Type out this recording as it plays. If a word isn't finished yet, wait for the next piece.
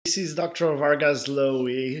This is Dr. Vargas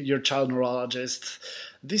Lowy, your child neurologist.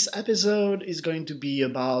 This episode is going to be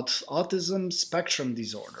about autism spectrum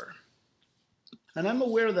disorder. And I'm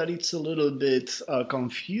aware that it's a little bit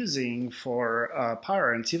confusing for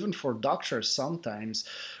parents, even for doctors sometimes,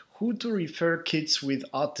 who to refer kids with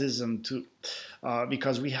autism to.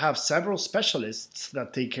 Because we have several specialists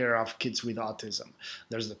that take care of kids with autism.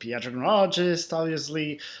 There's the pediatric neurologist,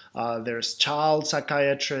 obviously, there's child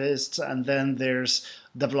psychiatrists, and then there's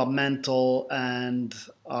developmental and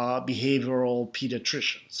behavioral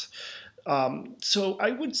pediatricians. So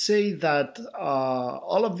I would say that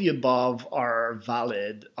all of the above are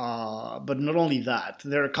valid, but not only that,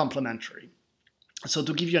 they're complementary. So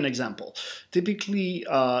to give you an example, typically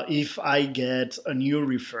if I get a new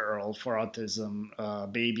referral for autism,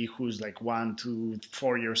 baby who's like 1 to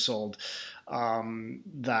 4 years old,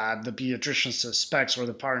 that the pediatrician suspects or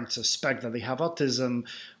the parents suspect that they have autism,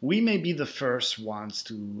 we may be the first ones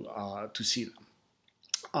to see them.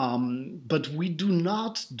 But we do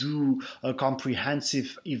not do a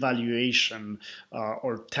comprehensive evaluation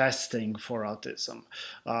or testing for autism.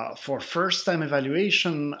 For first-time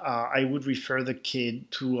evaluation, I would refer the kid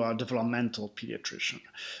to a developmental pediatrician.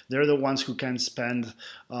 They're the ones who can spend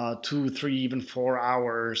 2, 3, even 4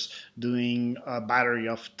 hours doing a battery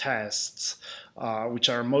of tests, which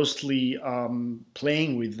are mostly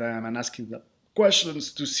playing with them and asking them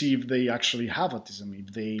questions to see if they actually have autism,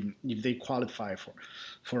 if they qualify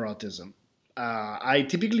for autism. I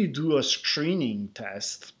typically do a screening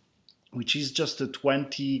test, which is just a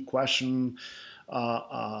 20-question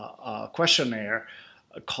questionnaire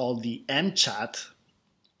called the MCHAT,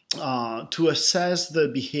 to assess the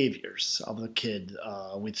behaviors of the kid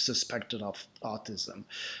with suspected autism.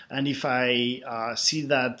 And if I see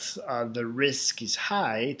that the risk is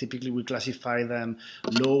high, typically we classify them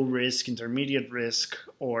low risk, intermediate risk,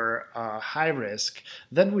 or high risk,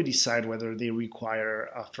 then we decide whether they require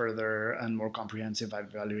a further and more comprehensive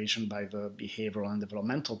evaluation by the behavioral and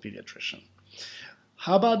developmental pediatrician.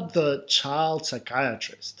 How about the child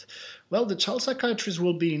psychiatrist? Well, the child psychiatrist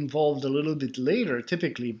will be involved a little bit later,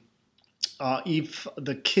 typically, if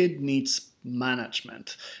the kid needs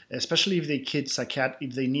management, especially if they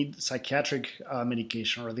need psychiatric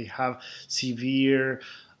medication or they have severe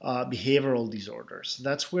behavioral disorders.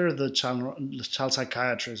 That's where the child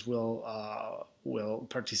psychiatrist will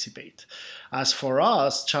participate. As for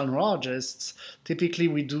us, child neurologists, typically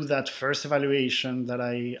we do that first evaluation that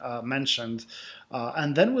I mentioned,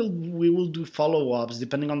 and then we will do follow-ups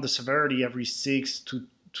depending on the severity every 6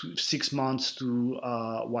 months to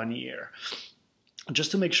 1 year, just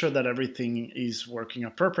to make sure that everything is working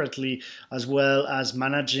appropriately, as well as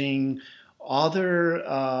managing other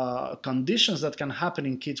conditions that can happen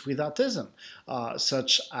in kids with autism,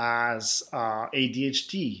 such as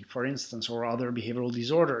ADHD, for instance, or other behavioral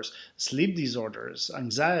disorders, sleep disorders,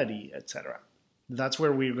 anxiety, etc. That's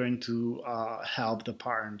where we're going to help the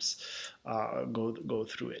parents go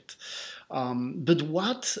through it. But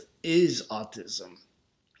what is autism?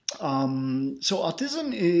 So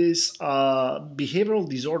autism is a behavioral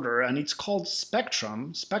disorder, and it's called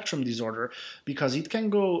spectrum disorder, because it can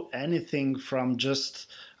go anything from just,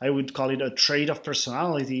 I would call it a trait of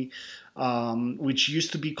personality, which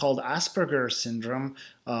used to be called Asperger's syndrome.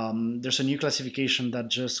 There's a new classification that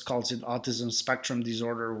just calls it autism spectrum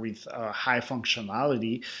disorder with high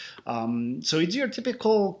functionality. So it's your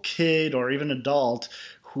typical kid or even adult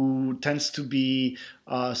who tends to be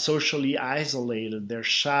socially isolated. They're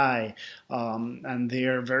shy, and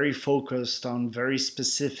they're very focused on very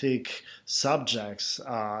specific subjects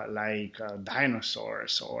like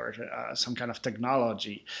dinosaurs or some kind of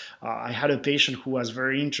technology. I had a patient who was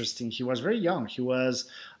very interesting. He was very young. He was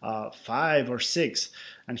 5 or 6,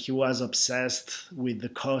 and he was obsessed with the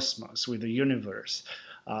cosmos, with the universe.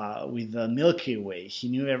 With the Milky Way. He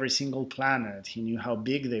knew every single planet. He knew how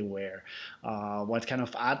big they were, what kind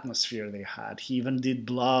of atmosphere they had. He even did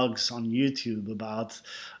blogs on YouTube about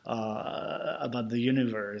the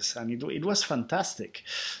universe, and it was fantastic.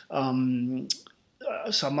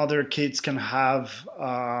 Some other kids can have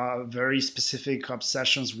very specific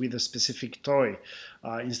obsessions with a specific toy.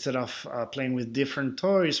 Instead of playing with different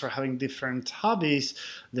toys or having different hobbies,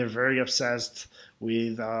 they're very obsessed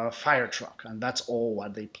with a fire truck, and that's all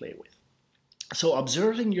what they play with. So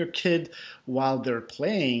observing your kid while they're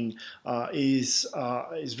playing is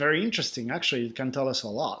very interesting. Actually, it can tell us a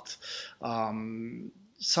lot.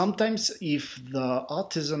 Sometimes if the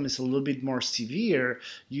autism is a little bit more severe,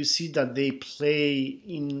 you see that they play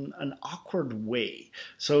in an awkward way.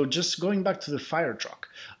 So just going back to the fire truck,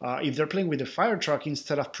 if they're playing with a fire truck,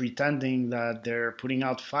 instead of pretending that they're putting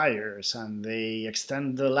out fires and they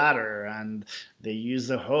extend the ladder and they use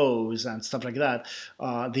the hose and stuff like that,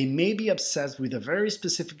 they may be obsessed with a very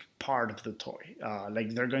specific part of the toy.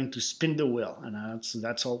 Like they're going to spin the wheel, and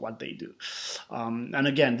that's all what they do. And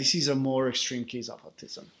again, this is a more extreme case of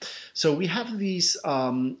autism. So we have these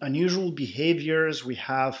unusual behaviors. We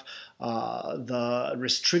have the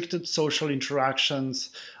restricted social interactions.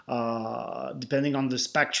 Depending on the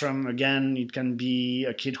spectrum, again, it can be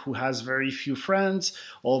a kid who has very few friends,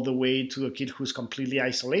 all the way to a kid who's completely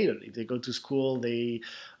isolated. If they go to school, they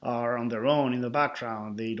are on their own in the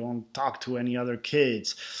background. They don't talk to any other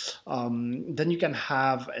kids. Then you can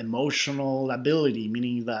have emotional ability,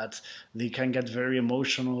 meaning that they can get very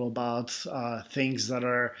emotional about things that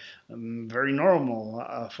are very normal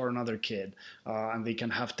for another kid. And they can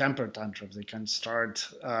have temper tantrums. They can start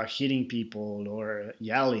hitting people or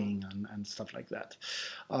yelling and stuff like that.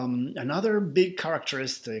 Another big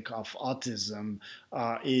characteristic of autism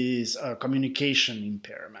is communication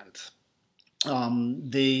impairment.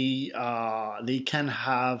 They can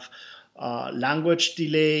have language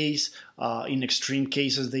delays. In extreme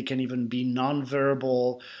cases, they can even be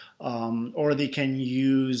nonverbal, or they can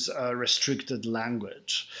use restricted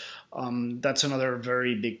language. That's another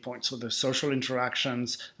very big point. So the social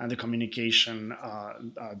interactions and the communication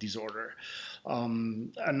disorder.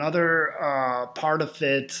 Another part of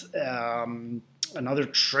it, another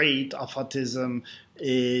trait of autism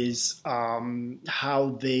is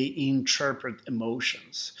how they interpret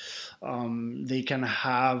emotions. They can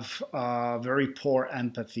have very poor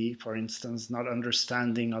empathy, for instance, not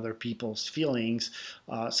understanding other people's feelings,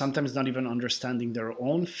 sometimes not even understanding their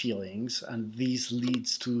own feelings, and this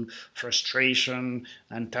leads to frustration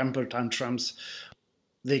and temper tantrums.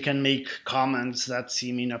 They can make comments that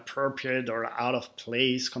seem inappropriate or out of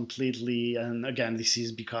place completely. And again, this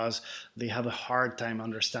is because they have a hard time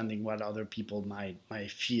understanding what other people might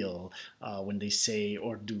feel when they say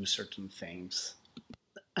or do certain things.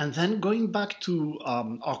 And then going back to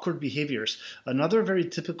awkward behaviors, another very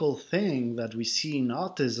typical thing that we see in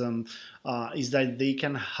autism is that they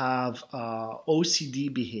can have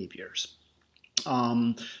OCD behaviors.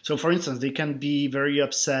 So, for instance, they can be very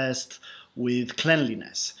obsessed with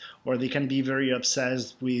cleanliness, or they can be very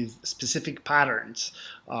obsessed with specific patterns.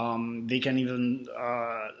 They can even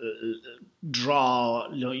draw,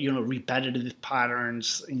 repetitive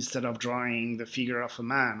patterns instead of drawing the figure of a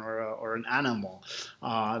man or an animal.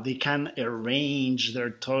 They can arrange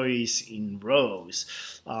their toys in rows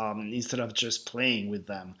instead of just playing with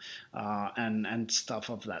them, and stuff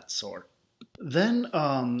of that sort. Then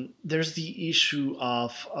there's the issue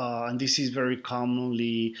of, and this is very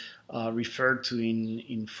commonly referred to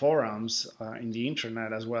in forums, in the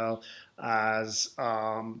internet, as well as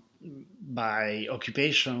by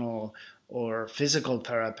occupational or physical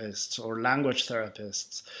therapists or language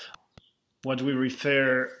therapists, what we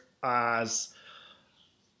refer as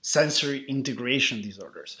sensory integration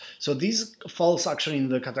disorders. So this falls actually in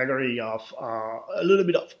the category of a little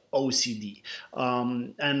bit of OCD.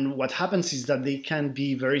 And what happens is that they can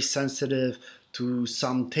be very sensitive to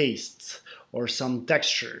some tastes or some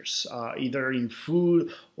textures, either in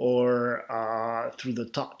food or through the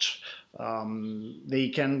touch. They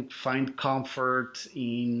can find comfort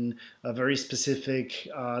in a very specific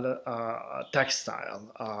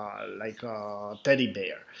textile, like a teddy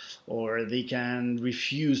bear, or they can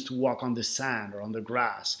refuse to walk on the sand or on the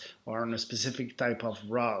grass or on a specific type of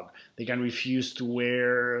rug. They can refuse to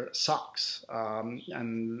wear socks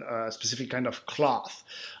and a specific kind of cloth.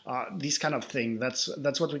 This kind of thing.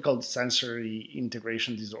 That's what we call sensory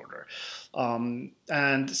integration disorder.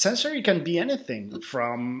 And sensory can be anything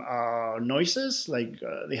from noises, like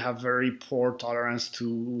they have very poor tolerance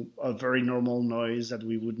to a very normal noise that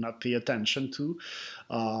we would not pay attention to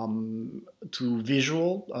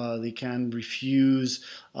visual. They can refuse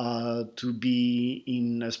to be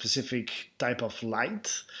in a specific type of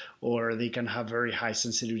light, or they can have very high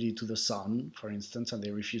sensitivity to the sun, for instance, and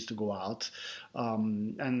they refuse to go out,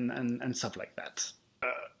 and stuff like that.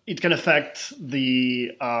 It can affect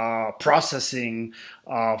the processing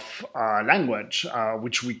of language,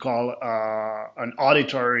 which we call an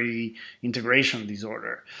auditory integration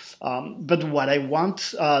disorder. But what I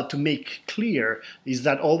want to make clear is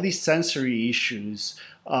that all these sensory issues,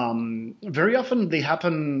 very often they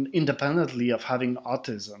happen independently of having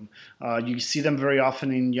autism. You see them very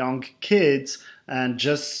often in young kids, and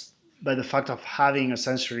just by the fact of having a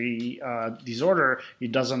sensory disorder,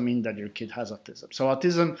 it doesn't mean that your kid has autism. So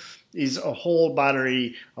autism is a whole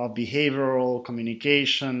battery of behavioral,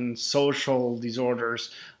 communication, social disorders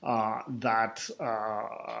that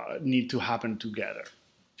need to happen together.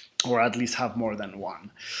 or at least have more than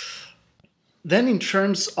one. Then, in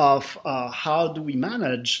terms of how do we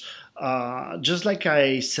manage, just like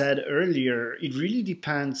I said earlier, it really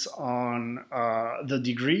depends on the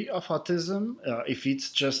degree of autism. If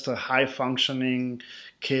it's just a high functioning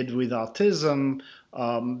kid with autism,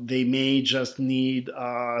 they may just need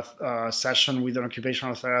a session with an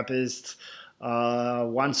occupational therapist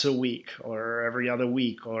once a week or every other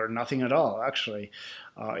week or nothing at all, actually.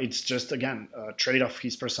 It's just, again, a trait of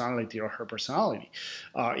his personality or her personality.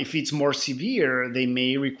 If it's more severe, they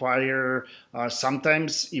may require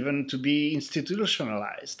sometimes even to be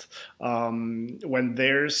institutionalized. When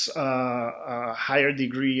there's a higher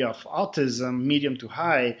degree of autism, medium to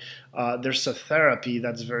high, there's a therapy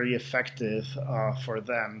that's very effective for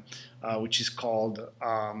them, which is called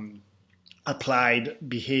applied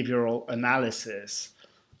behavioral analysis,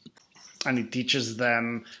 and it teaches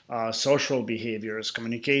them social behaviors,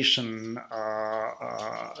 communication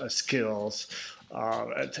skills,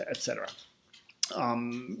 etc.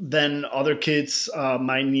 Then other kids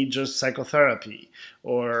might need just psychotherapy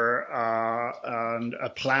or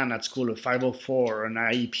a plan at school, a 504, an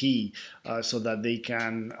IEP, so that they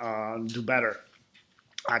can do better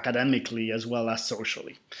academically as well as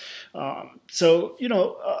socially. So,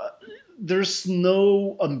 there's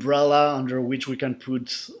no umbrella under which we can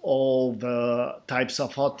put all the types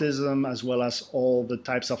of autism as well as all the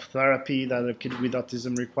types of therapy that a kid with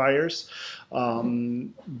autism requires.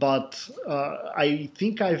 But I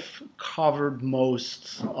think I've covered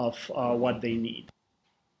most of what they need.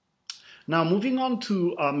 Now, moving on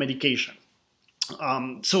to medication.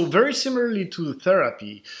 So very similarly to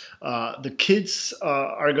therapy, the kids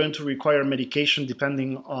are going to require medication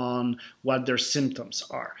depending on what their symptoms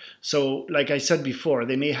are. So like I said before,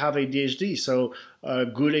 they may have ADHD. So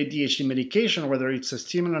good ADHD medication, whether it's a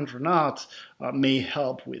stimulant or not, may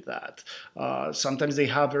help with that. Sometimes they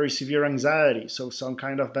have very severe anxiety. So some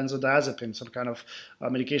kind of benzodiazepine, some kind of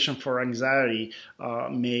medication for anxiety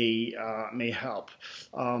may help.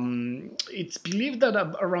 It's believed that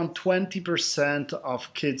around 20%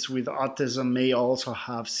 of kids with autism may also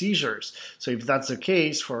have seizures. So if that's the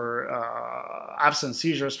case, for absent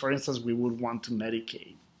seizures, for instance, we would want to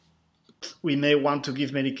medicate. We may want to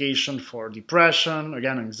give medication for depression,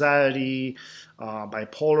 again, anxiety,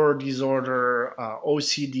 bipolar disorder,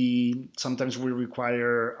 OCD. Sometimes we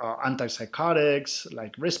require antipsychotics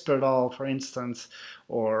like Risperdal, for instance,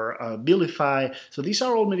 or Abilify. So these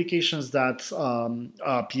are all medications that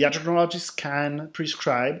pediatric neurologists can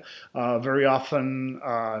prescribe. Very often,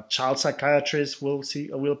 child psychiatrists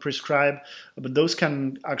will prescribe, but those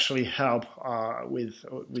can actually help with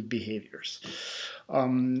behaviors.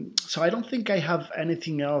 So I don't think I have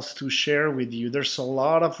anything else to share with you. There's a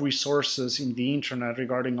lot of resources in the internet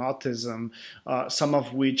regarding autism, some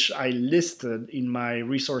of which I listed in my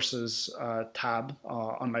resources tab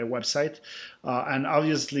on my website. And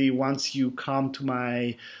obviously, once you come to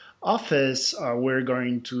my office, we're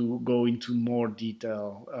going to go into more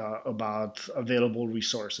detail about available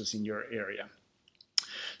resources in your area.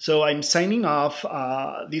 So I'm signing off.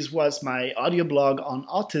 This was my audio blog on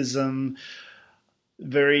autism.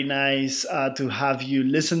 Very nice to have you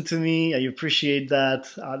listen to me. I appreciate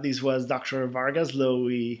that. This was Dr. Vargas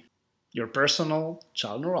Lowy, your personal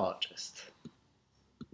child neurologist.